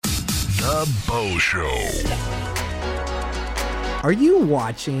The Bo Show. Are you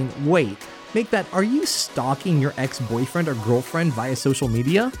watching? Wait, make that, are you stalking your ex-boyfriend or girlfriend via social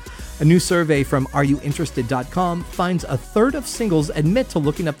media? A new survey from areyouinterested.com finds a third of singles admit to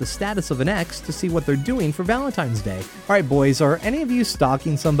looking up the status of an ex to see what they're doing for Valentine's Day. All right, boys, are any of you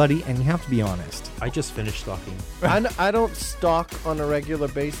stalking somebody? And you have to be honest. I just finished stalking. I don't stalk on a regular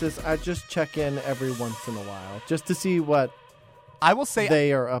basis. I just check in every once in a while just to see what I will say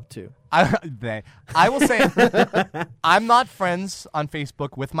they are up to. I will say I'm not friends on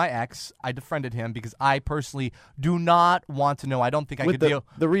Facebook with my ex. I defriended him because I personally do not want to know. I don't think I could deal.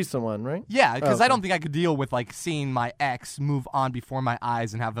 The recent one, right? Yeah, because I don't think I could deal with like seeing my ex move on before my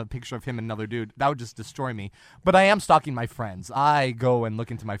eyes and have a picture of him and another dude. That would just destroy me. But I am stalking my friends. I go and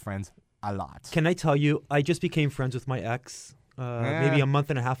look into my friends a lot. Can I tell you, I just became friends with my ex maybe a month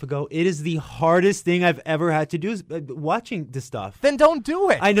and a half ago. It is the hardest thing I've ever had to do is watching this stuff. Then don't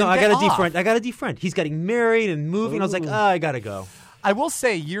do it. I know. Then I get got to off. defriend. I got to defriend. He's getting married and moving. I was like, I got to go. I will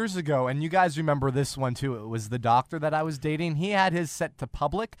say years ago, and you guys remember this one too, it was the doctor that I was dating. He had his set to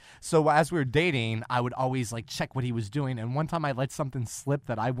public. So as we were dating, I would always like check what he was doing. And one time I let something slip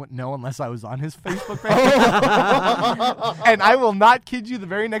that I wouldn't know unless I was on his Facebook page. And I will not kid you, the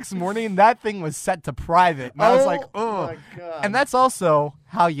very next morning, that thing was set to private. And I was like, oh. My God. And that's also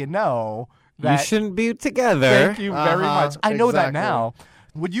how you know that. You shouldn't be together. Thank you very much. I know that exactly. now.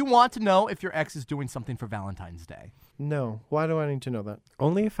 Would you want to know if your ex is doing something for Valentine's Day? No. Why do I need to know that?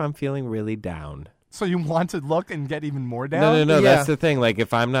 Only if I'm feeling really down. So you want to look and get even more down? No. Yeah. That's the thing. Like,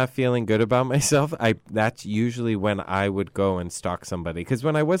 if I'm not feeling good about myself, that's usually when I would go and stalk somebody. Because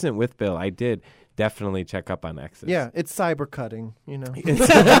when I wasn't with Bill, I did definitely check up on exes. Yeah, it's cyber cutting, you know.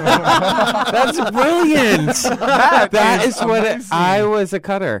 That's brilliant. That is what I was a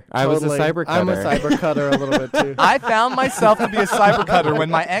cutter. I was a Totally. cyber cutter. I'm a cyber cutter a little bit too. I found myself to be a cyber cutter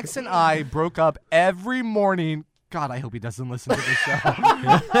when my ex and I broke up every morning. God, I hope he doesn't listen to this show.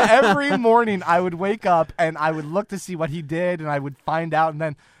 Every morning I would wake up and I would look to see what he did and I would find out. And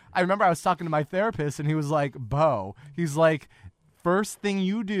then I remember I was talking to my therapist and he was like, Bo, he's like, first thing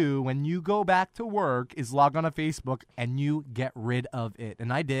you do when you go back to work is log on to Facebook and you get rid of it.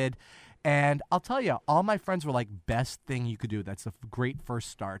 And I did. And I'll tell you, all my friends were like, best thing you could do. That's a great first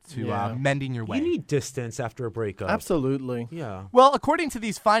start to mending your way. You need distance after a breakup. Absolutely. Yeah. Well, according to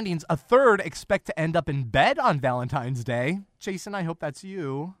these findings, a third expect to end up in bed on Valentine's Day. Jason, I hope that's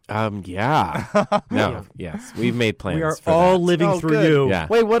you. Yeah. No. Yes. We've made plans. We are for all that. living through good. you. Yeah.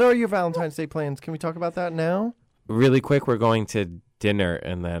 Wait, what are your Valentine's Day plans? Can we talk about that now? Really quick, we're going to dinner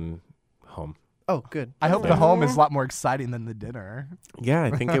and then home. Oh, good. I hope the home is a lot more exciting than the dinner. Yeah,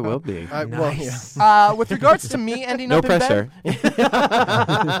 I think it will be. Well, yeah. With regards to me ending No up pressure. in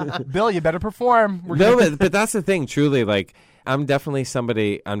bed, Bill, you better perform. No, but that's the thing. Truly, like, I'm definitely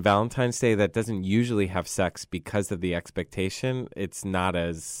somebody on Valentine's Day that doesn't usually have sex because of the expectation. It's not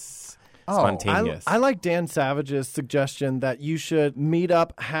as spontaneous. I like Dan Savage's suggestion that you should meet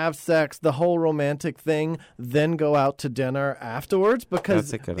up, have sex, the whole romantic thing, then go out to dinner afterwards.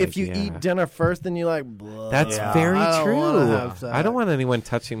 Because That's a good if you idea. eat dinner first, then you're like, blah. That's very I don't true. wanna have sex. I don't want anyone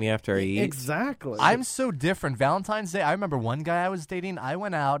touching me after I eat. Exactly. I'm so different. Valentine's Day, I remember one guy I was dating, I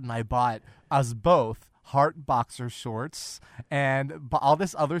went out and I bought us both heart boxer shorts and all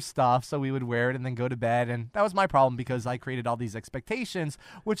this other stuff so we would wear it and then go to bed. And that was my problem because I created all these expectations,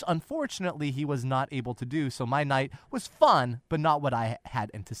 which unfortunately he was not able to do. So my night was fun, but not what I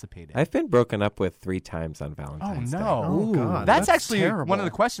had anticipated. I've been broken up with 3 times on Valentine's Day. Oh, God. That's actually terrible. one of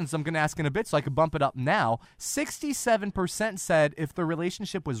the questions I'm going to ask in a bit, so I could bump it up now. 67% said if the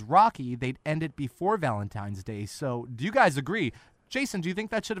relationship was rocky, they'd end it before Valentine's Day. So do you guys agree? Jason, do you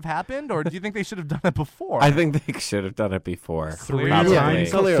think that should have happened, or do you think they should have done it before? I think they should have done it before. 3 Probably.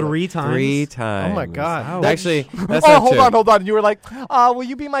 times. Clearly. 3 times. 3 times. Oh, my God. Ouch. Actually, that's Oh, not hold true. on. You were like, will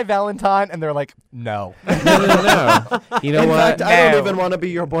you be my Valentine? And they're like, no. No. You know In what? fact, I don't No. even want to be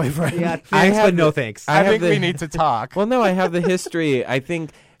your boyfriend. Yeah, I thanks, have but no the- thanks. I think have we the- need to talk. Well, no, I have the history. I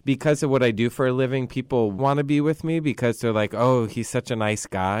think because of what I do for a living, people want to be with me because they're like, oh, he's such a nice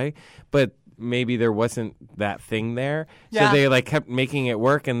guy. But maybe there wasn't that thing there. Yeah. So they like kept making it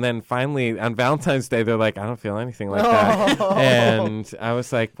work. And then finally on Valentine's Day, they're like, I don't feel anything like that. And I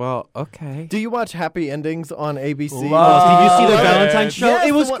was like, well, okay. Do you watch Happy Endings on ABC? Love Did you see the it. Valentine's show? Yes,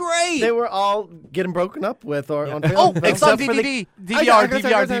 It was the one- great. They were all getting broken up with or on Oh, it's on except for DVD. the-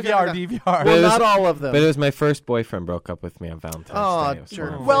 DVR. Well, But it was- not all of them. But it was my first boyfriend broke up with me on Valentine's Aw, Day. It was jerk.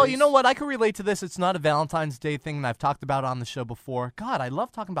 horrible. Well, you know what? I could relate to this. It's not a Valentine's Day thing that I've talked about on the show before. God, I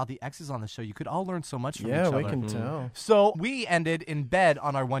love talking about the exes on the show. You could all learn so much from yeah, each we other. can tell. So we ended in bed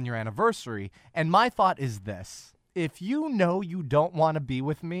on our 1-year anniversary, and my thought is this. if you know you don't want to be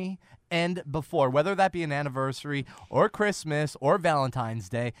with me, end before, whether that be an anniversary or Christmas or Valentine's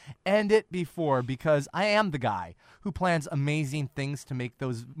Day, end it before, because I am the guy who plans amazing things to make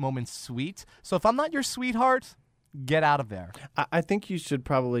those moments sweet. So if I'm not your sweetheart, get out of there. I think you should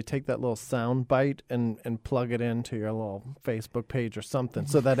probably take that little sound bite and plug it into your little Facebook page or something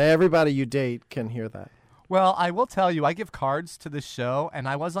so that everybody you date can hear that. Well, I will tell you, I give cards to the show, and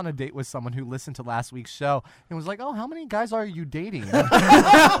I was on a date with someone who listened to last week's show and was like, oh, how many guys are you dating?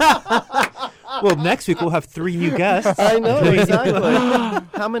 Well, next week we'll have 3 new guests. I know,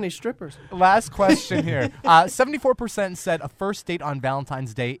 exactly. How many strippers? Last question here. 74% said a first date on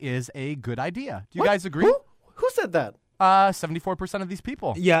Valentine's Day is a good idea. Do you guys agree? Who said that? 74% of these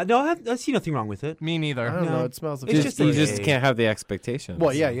people. Yeah, no, I see nothing wrong with it. Me neither. I don't know. It smells of It's fish. just You just can't have the expectations.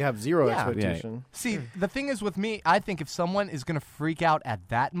 Well, yeah, you have zero Yeah. expectation. See, the thing is with me, I think if someone is going to freak out at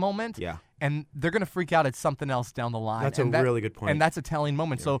that moment, Yeah. and they're going to freak out at something else down the line. That's a really good point. And that's a telling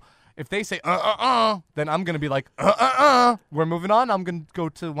moment. So if they say, then I'm going to be like, we're moving on. I'm going to go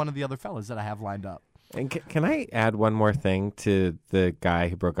to one of the other fellas that I have lined up. And can I add one more thing to the guy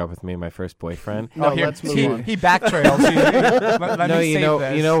who broke up with me, my first boyfriend? No, here, let's move on. He backtrails. Let No, me you save know,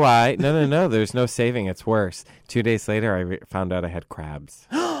 this. you know why? No. There's no saving. It's worse. 2 days later, I found out I had crabs.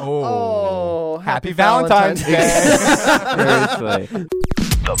 Oh, Happy Valentine's Day. Seriously.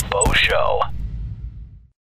 The Bo Show.